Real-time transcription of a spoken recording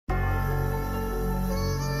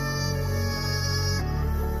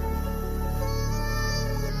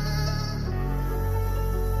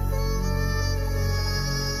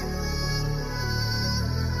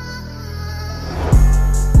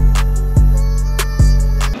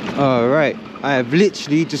Alright, I have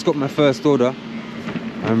literally just got my first order.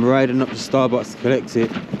 I'm riding up to Starbucks to collect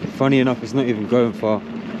it. Funny enough, it's not even going far.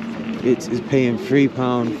 It is paying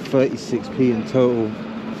 £3.36p in total.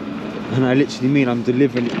 And I literally mean I'm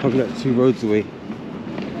delivering it probably like 2 roads away.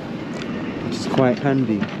 Which is quite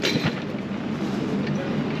handy.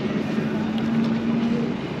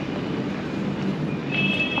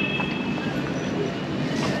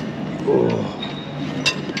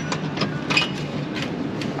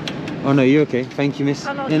 Oh no, you're okay. Thank you, miss.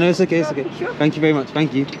 Yeah, no, it's okay, it's okay. Sure. Thank you very much.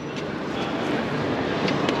 Thank you.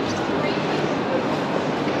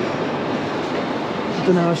 I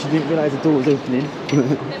don't know how she didn't realise the door was opening.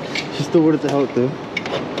 She still wanted to help though.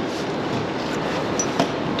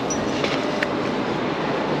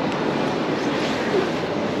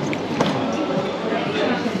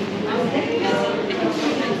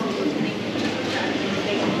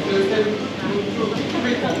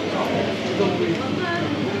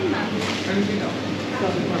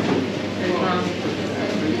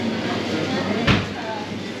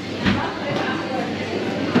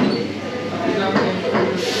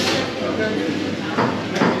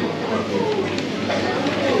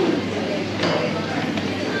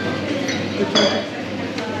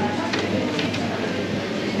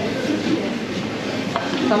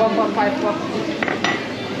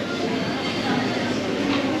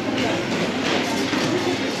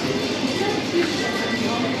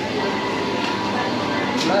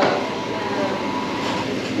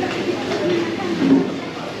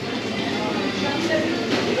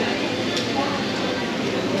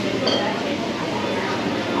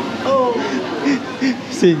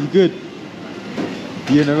 Saying you good?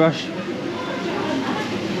 You in a rush?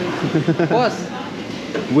 Boss.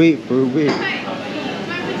 Wait, bro, wait. Hey,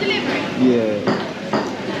 going for delivery? Yeah.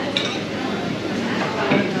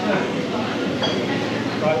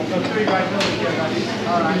 Right, so 3 right now.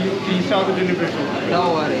 Alright. Can you start the delivery?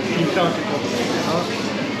 Don't worry. Can you start it?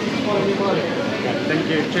 Okay. Thank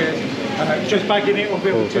you, cheers. Just bagging it or be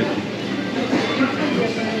able to.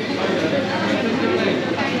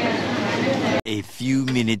 A few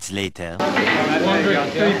minutes later. 3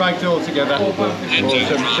 bags all together. Awesome,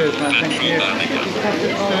 cheers man, thank you. Thank you.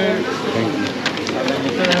 And then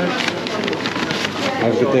your third.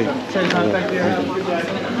 Have a good day. Cheers man, thank you. Have a good day.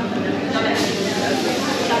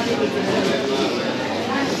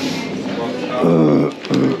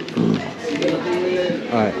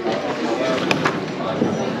 Alright.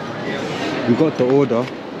 We got the order.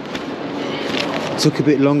 Took a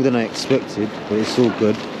bit longer than I expected, but it's all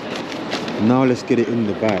good. Now let's get it in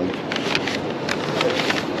the bag.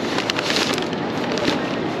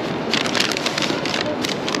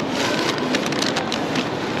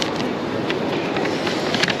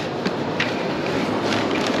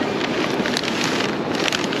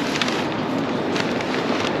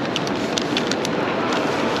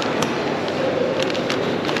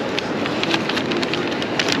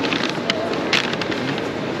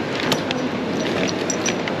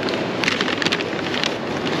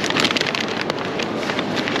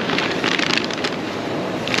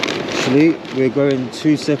 We're going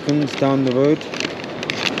 2 seconds down the road.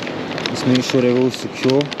 Let's make sure they're all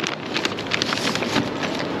secure.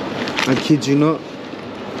 I kid you not.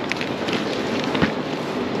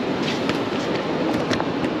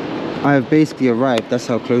 I have basically arrived, that's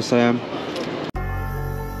how close I am.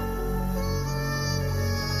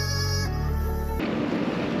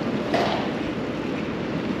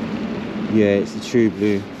 Yeah, it's the True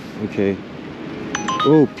Blue. Okay.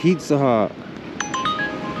 Oh, Pizza Hut.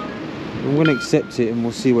 I'm gonna accept it and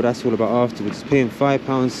we'll see what that's all about afterwards. It's paying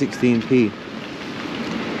 £5.16p.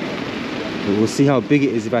 But we'll see how big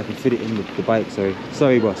it is if I can fit it in the bike, sorry.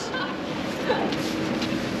 Sorry, boss.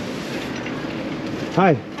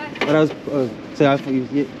 Hi. Hi. But I was, say I thought you,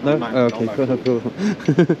 yeah, no? Oh, okay, cool.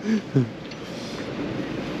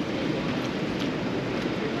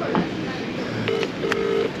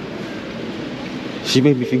 She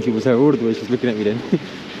made me think it was her order the way she was looking at me then.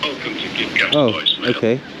 Welcome to Give Gas Oh, voicemail.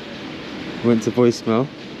 okay. Went to voicemail.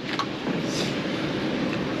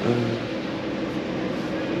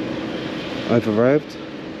 I've arrived.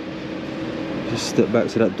 Just step back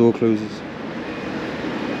so that door closes.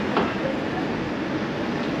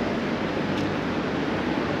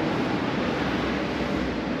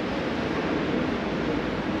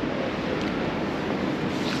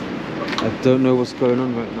 I don't know what's going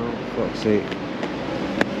on right now, for fuck's sake.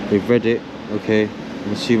 They've read it, okay.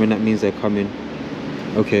 I'm assuming that means they're coming.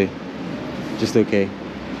 Okay. Just okay.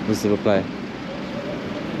 What's the reply?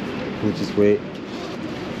 We'll just wait.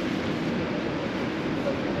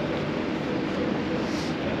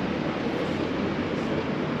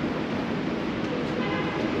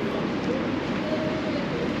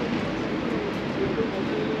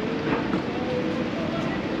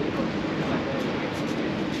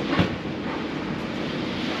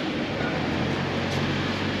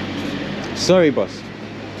 Sorry, boss.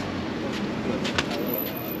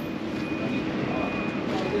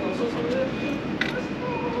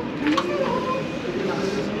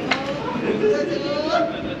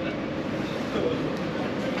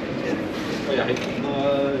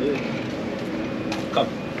 Come.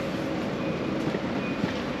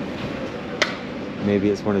 Maybe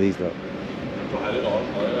it's one of these though. I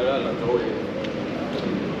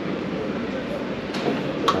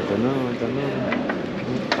don't know.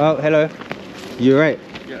 Oh, hello. You right?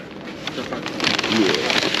 Yeah.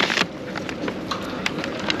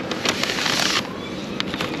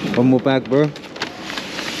 One more bag, bro.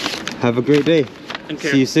 Have a great day.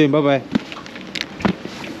 See you soon. Bye bye.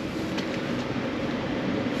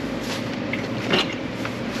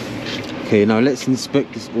 Okay, now let's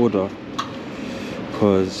inspect this order.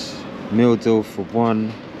 Because meal deal for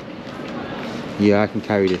 1. Yeah, I can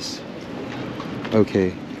carry this.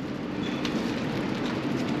 Okay.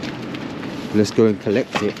 Let's go and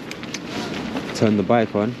collect it. Turn the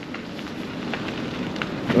bike on.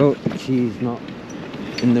 Oh, the key's not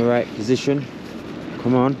in the right position.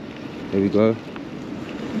 Come on. There we go.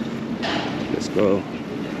 Let's go.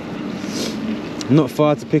 Not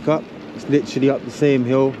far to pick up. It's literally up the same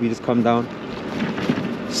hill. We just come down.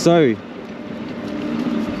 Sorry.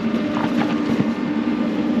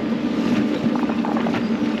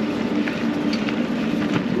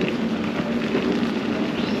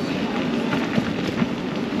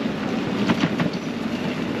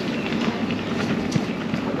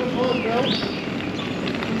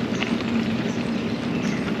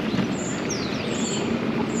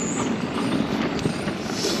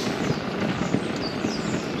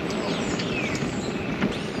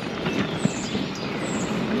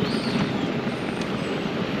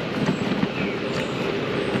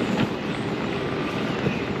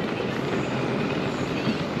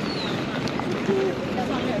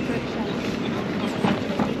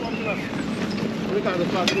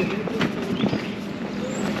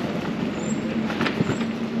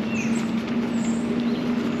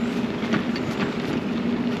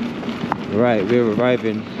 Right, we're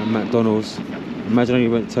arriving at McDonald's. Imagine I only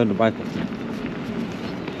went to turn the bike off.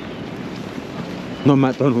 Not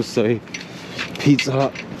McDonald's, sorry. Pizza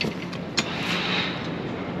Hut.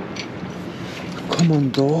 Come on,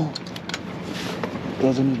 door.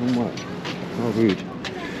 Doesn't even work. How rude.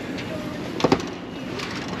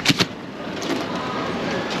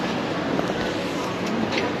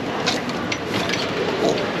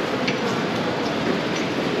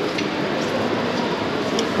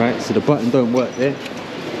 Right, so the button don't work there.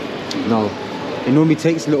 No, it normally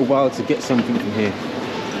takes a little while to get something from here.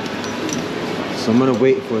 So I'm gonna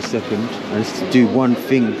wait for a second and just to do one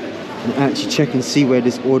thing and actually check and see where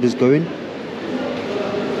this order's going.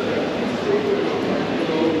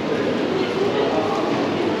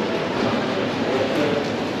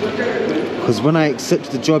 Because when I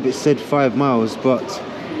accepted the job it said 5 miles, but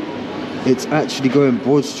it's actually going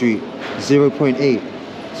Broad Street, 0.8.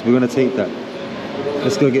 So we're gonna take that.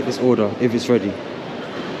 Let's go get this order if it's ready.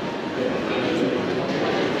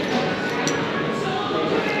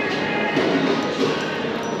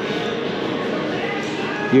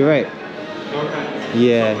 You're right. Okay.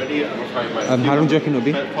 Yeah. How long do you reckon it'll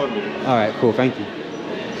be? 5 minutes. Alright, cool, thank you.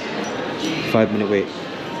 5-minute wait.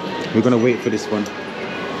 We're gonna wait for this one.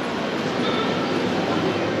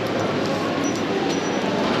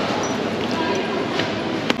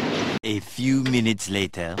 A few minutes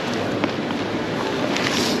later.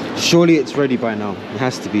 Surely it's ready by now. It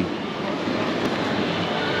has to be.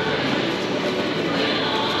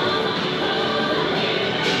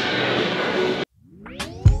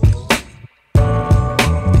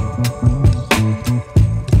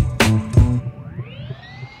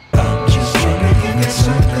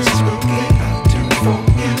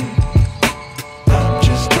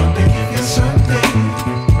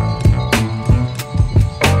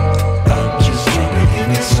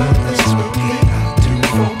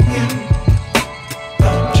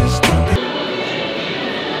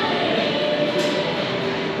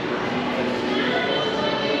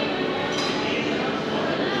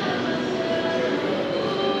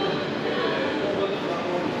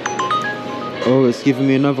 Oh, it's giving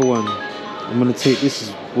me another one. I'm gonna take this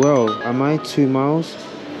as well. Am I 2 miles?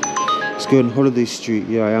 Let's go on Holiday Street.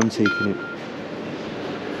 Yeah, I am taking it.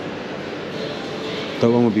 That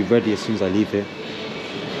one will be ready as soon as I leave here.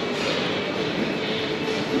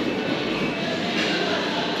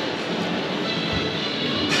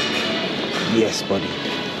 Yes, buddy.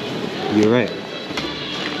 You're right.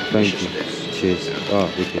 Thank you. Cheers. Oh,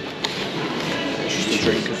 wicked. Just a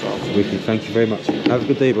drink as well. Wicked. Thank you very much. Have a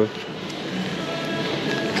good day, bro.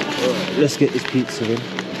 Let's get this pizza in.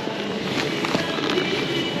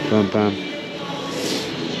 Bam bam.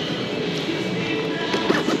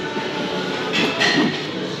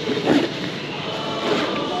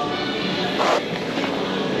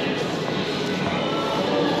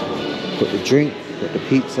 Got the drink, got the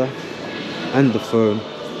pizza, and the phone.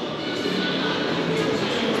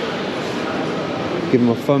 Give them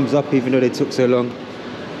a thumbs up even though they took so long.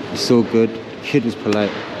 It's all good. Kid was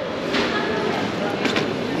polite.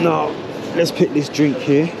 Now, let's put this drink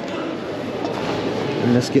here.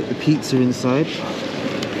 And let's get the pizza inside.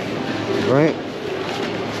 Right.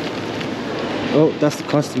 Oh, that's the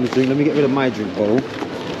customer's drink. Let me get rid of my drink bottle,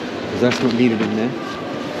 because that's not needed in there.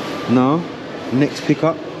 Now, next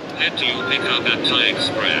pickup. Head to your pickup at Thai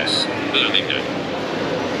Express, Birmingham.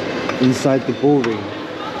 Inside the ball ring.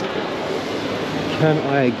 Can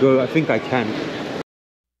I go? I think I can.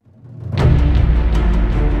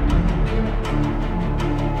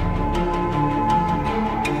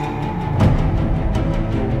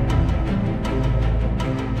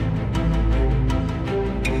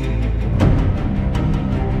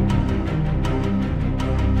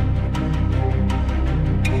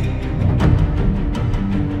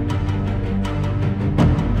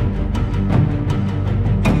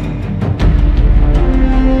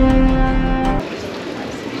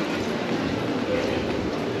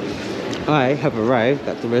 I have arrived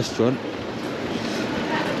at the restaurant.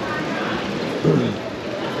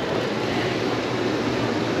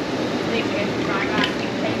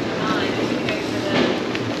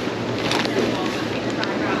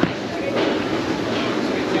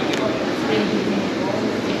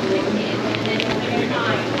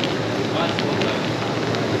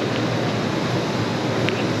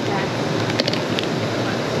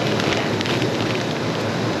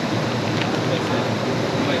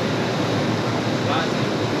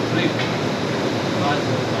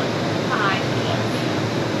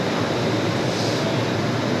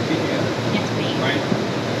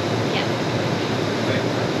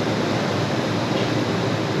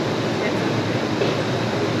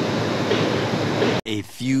 A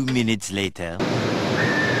few minutes later.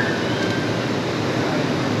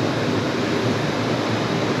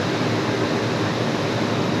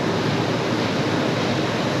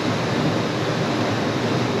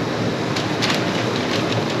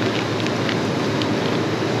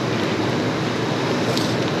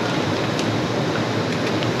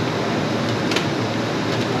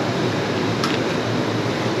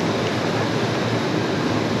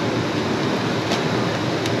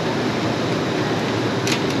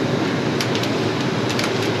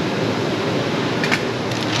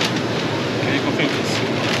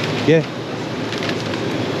 Yeah.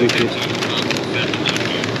 Thank you.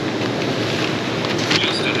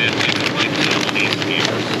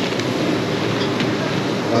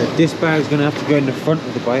 Right, this bag's gonna have to go in the front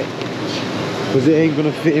of the bike because it ain't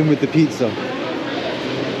gonna fit in with the pizza.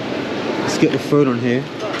 Let's get the phone on here.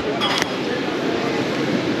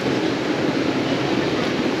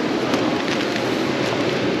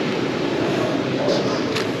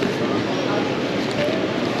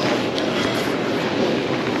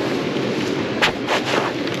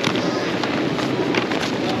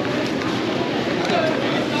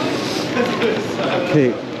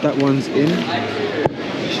 Okay, that one's in.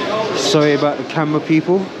 Sorry about the camera,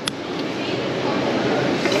 people.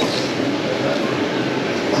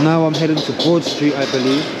 Now I'm heading to Broad Street, I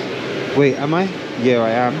believe. Wait, am I? Yeah,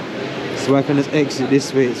 I am. So I can just exit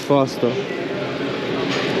this way, it's faster.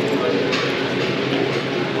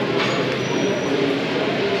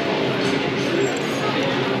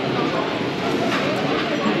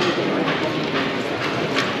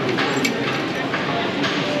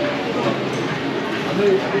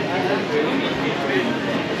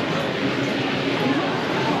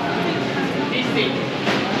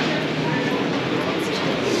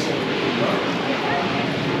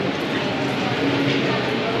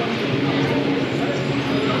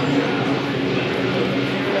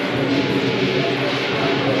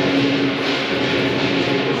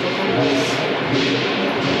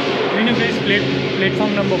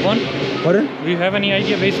 Platform number 1. Pardon? Do you have any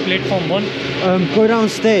idea where is platform 1? Go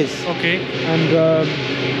downstairs. Okay. And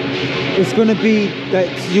it's gonna be that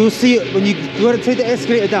you'll see it when you gotta take the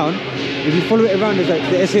escalator down. If you follow it around, there's like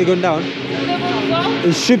the escalator going down.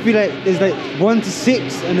 It should be like there's like 1 to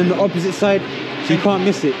 6, and then the opposite side, so you can't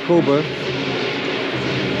miss it. Cool, bro.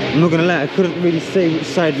 I'm not gonna lie, I couldn't really say which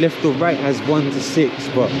side left or right has 1 to 6,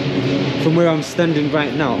 but from where I'm standing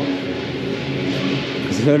right now,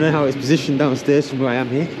 because I don't know how it's positioned downstairs from where I am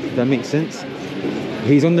here, if that makes sense.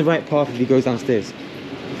 He's on the right path if he goes downstairs.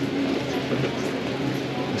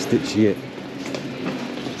 That's literally it.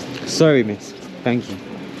 Sorry, miss. Thank you.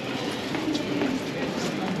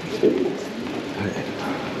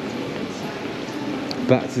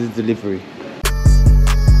 Back to the delivery.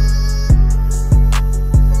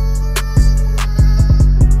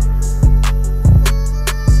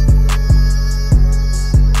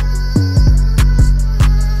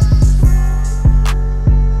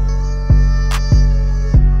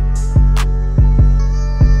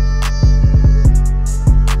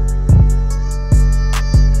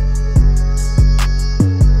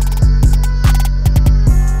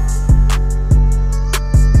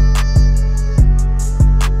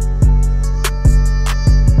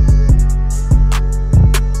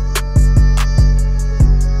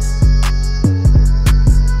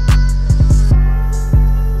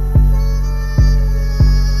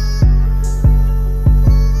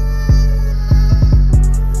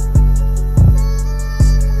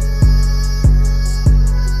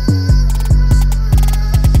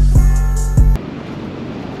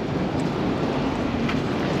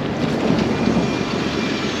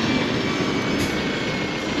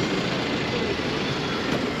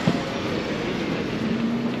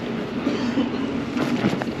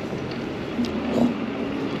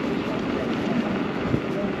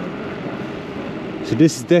 So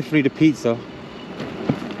this is definitely the pizza.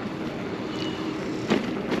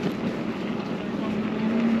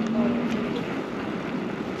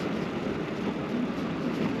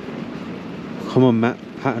 Come on, Matt,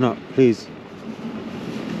 pattern up, please.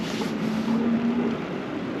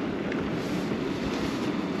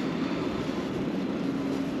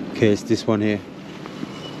 Okay, it's this one here.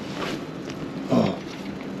 Oh.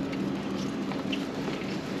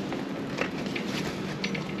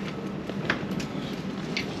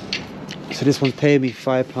 So this one's paying me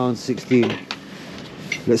 £5.16.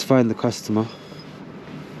 Let's find the customer.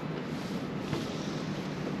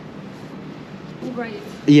 UberEats.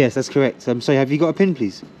 Yes, that's correct. I'm sorry, have you got a pin,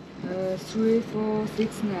 please?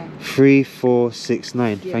 3469.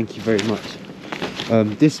 3469. Yeah. Thank you very much.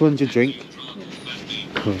 This one's your drink.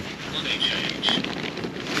 Cool.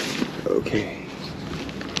 Okay.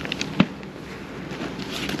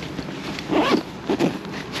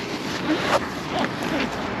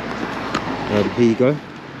 Here you go.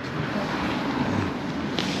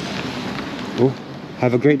 Oh,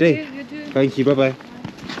 have a great day. You too. Thank you. Bye bye.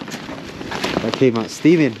 That came out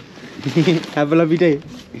steaming. Have a lovely day.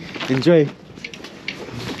 Enjoy.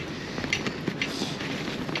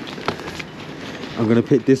 I'm gonna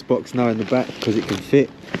put this box now in the back because it can fit.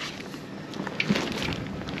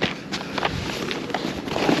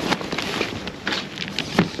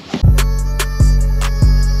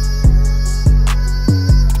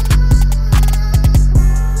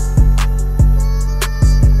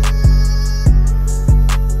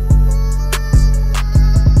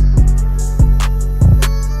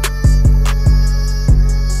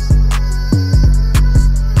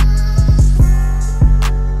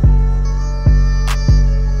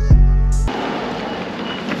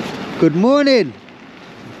 Good morning,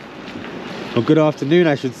 or good afternoon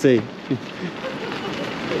I should say.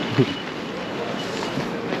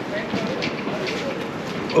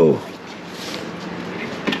 Oh,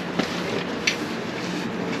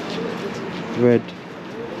 red.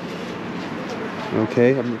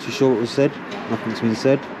 Okay, I'm not too sure what was said. Nothing's been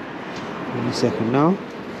said. 1 second now.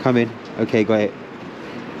 Come in. Okay, got it.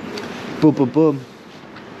 Boom, boom, boom.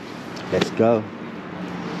 Let's go.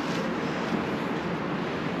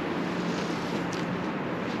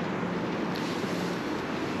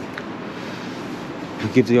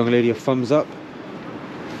 Give the young lady a thumbs up.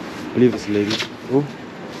 I believe it's a lady. Oh,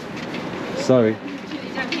 sorry.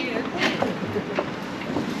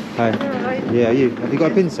 Hi. Yeah, you. Have you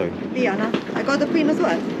got a pin, sorry? Diana, I got the pin as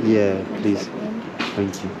well. Yeah, please.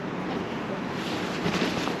 Thank you.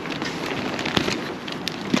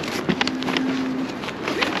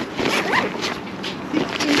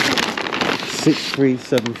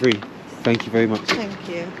 $6373. Thank you very much. Thank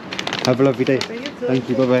you. Have a lovely day. For you too. Thank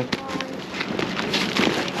you. Bye bye.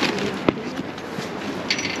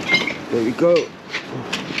 There we go.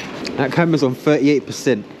 That camera's on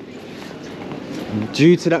 38%.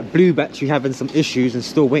 Due to that blue battery having some issues and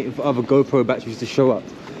still waiting for other GoPro batteries to show up,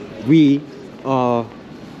 we are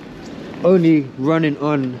only running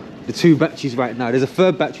on the 2 batteries right now. There's a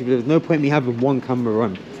 3rd battery, but there's no point me having 1 camera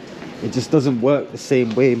on. It just doesn't work the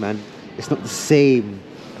same way, man. It's not the same.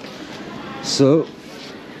 So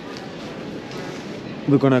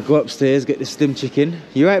we're gonna go upstairs, get the slim chicken.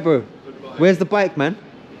 You right, bro? Where's the bike, man?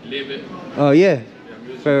 Leave it. Oh yeah, Yeah, I'm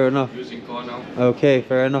using, fair enough. using car now. Okay,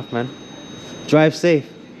 fair enough, man. Drive safe.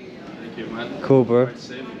 Thank you, man. Cool, bro. Quite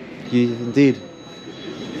safe. You indeed.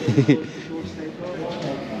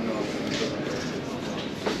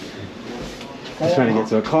 Just trying to get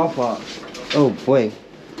to a car park. Oh boy.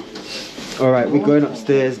 Alright, we're going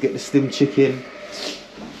upstairs, get the slim chicken.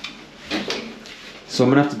 So I'm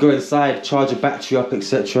gonna have to go inside, charge a battery up,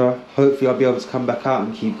 etc. Hopefully I'll be able to come back out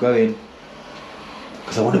and keep going.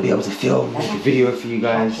 Because I want to be able to film, make a video for you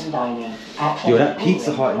guys. Yo, that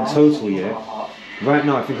Pizza Hut in total, yeah? Right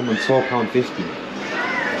now I think I'm on £12.50.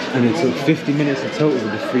 And it took 50 minutes in total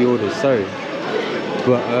with the 3 orders, sorry.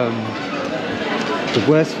 But the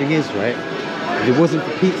worst thing is, right? If it wasn't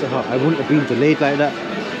for Pizza Hut, I wouldn't have been delayed like that.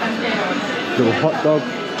 Little hot dog.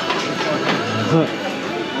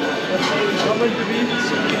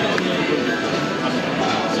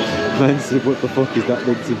 Man said, what the fuck is that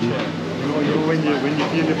meant to be? When you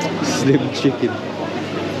feel the Slim chicken.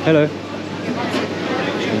 Hello.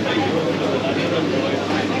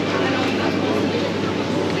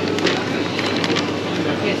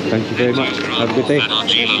 Thank you very much. Have a good day.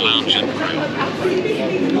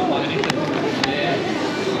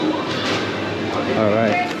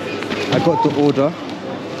 Alright. I got the order.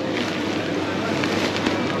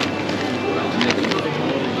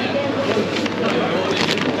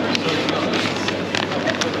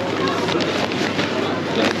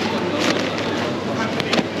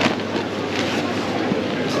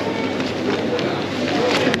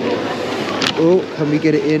 Oh, can we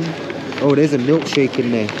get it in? Oh, there's a milkshake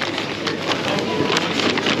in there.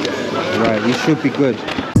 Right, you should be good.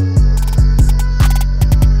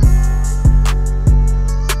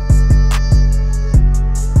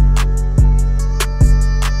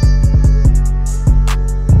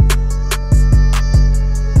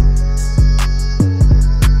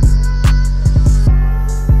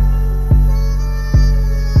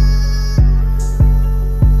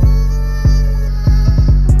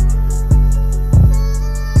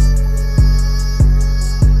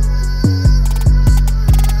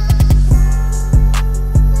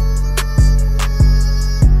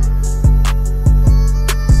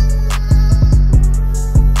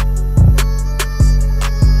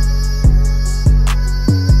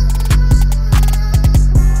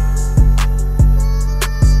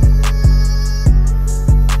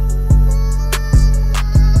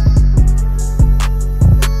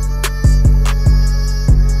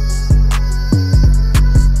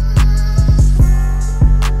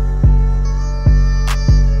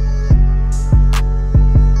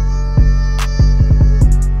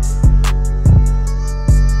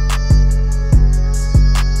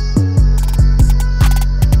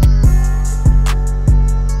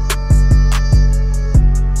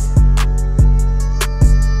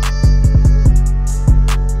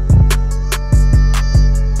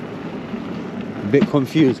 Bit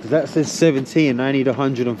confused because that says 17 and I need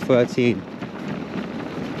 113,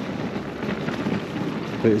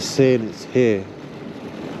 but it's saying it's here.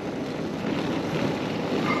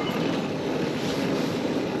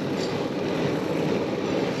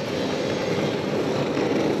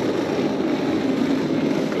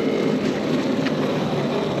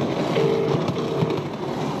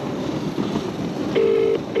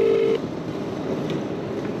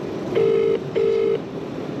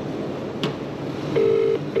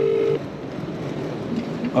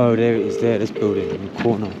 Oh, there it is, there, this building in the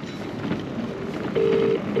corner.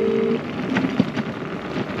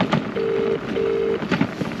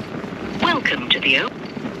 Welcome to the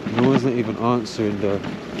No one's not even answering though.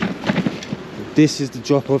 This is the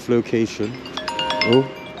drop-off location. Oh.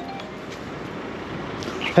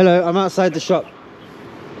 Hello, I'm outside the shop.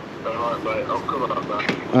 Alright, mate, I'll come up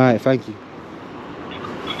now. Alright, thank you.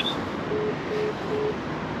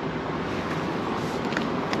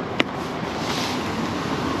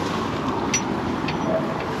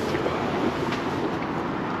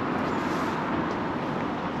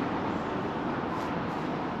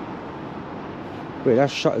 Wait,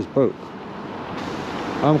 that shutter's broke.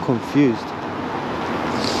 I'm confused.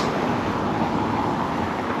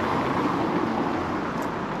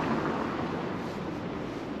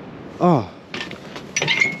 Oh.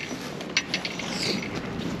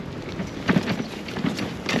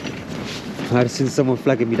 I'd seen someone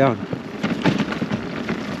flagging me down.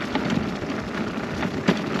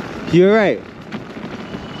 You alright?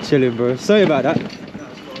 Chilling, bro. Sorry about that.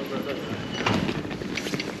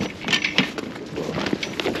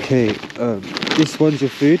 Okay, this one's your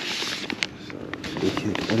food.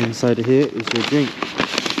 Okay, and inside of here is your drink.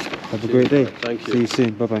 Have a great day. Thank you. See you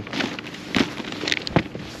soon. Bye bye.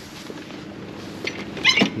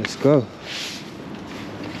 Let's go.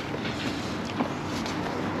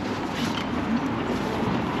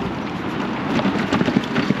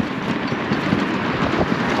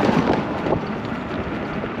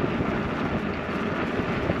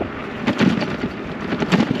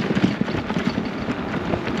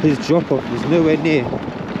 His drop off is nowhere near.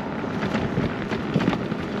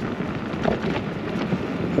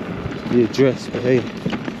 The address, but hey,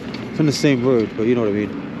 it's on the same road, but you know what I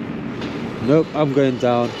mean. Nope, I'm going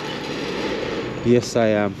down. Yes, I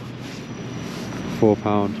am.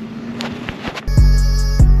 £4.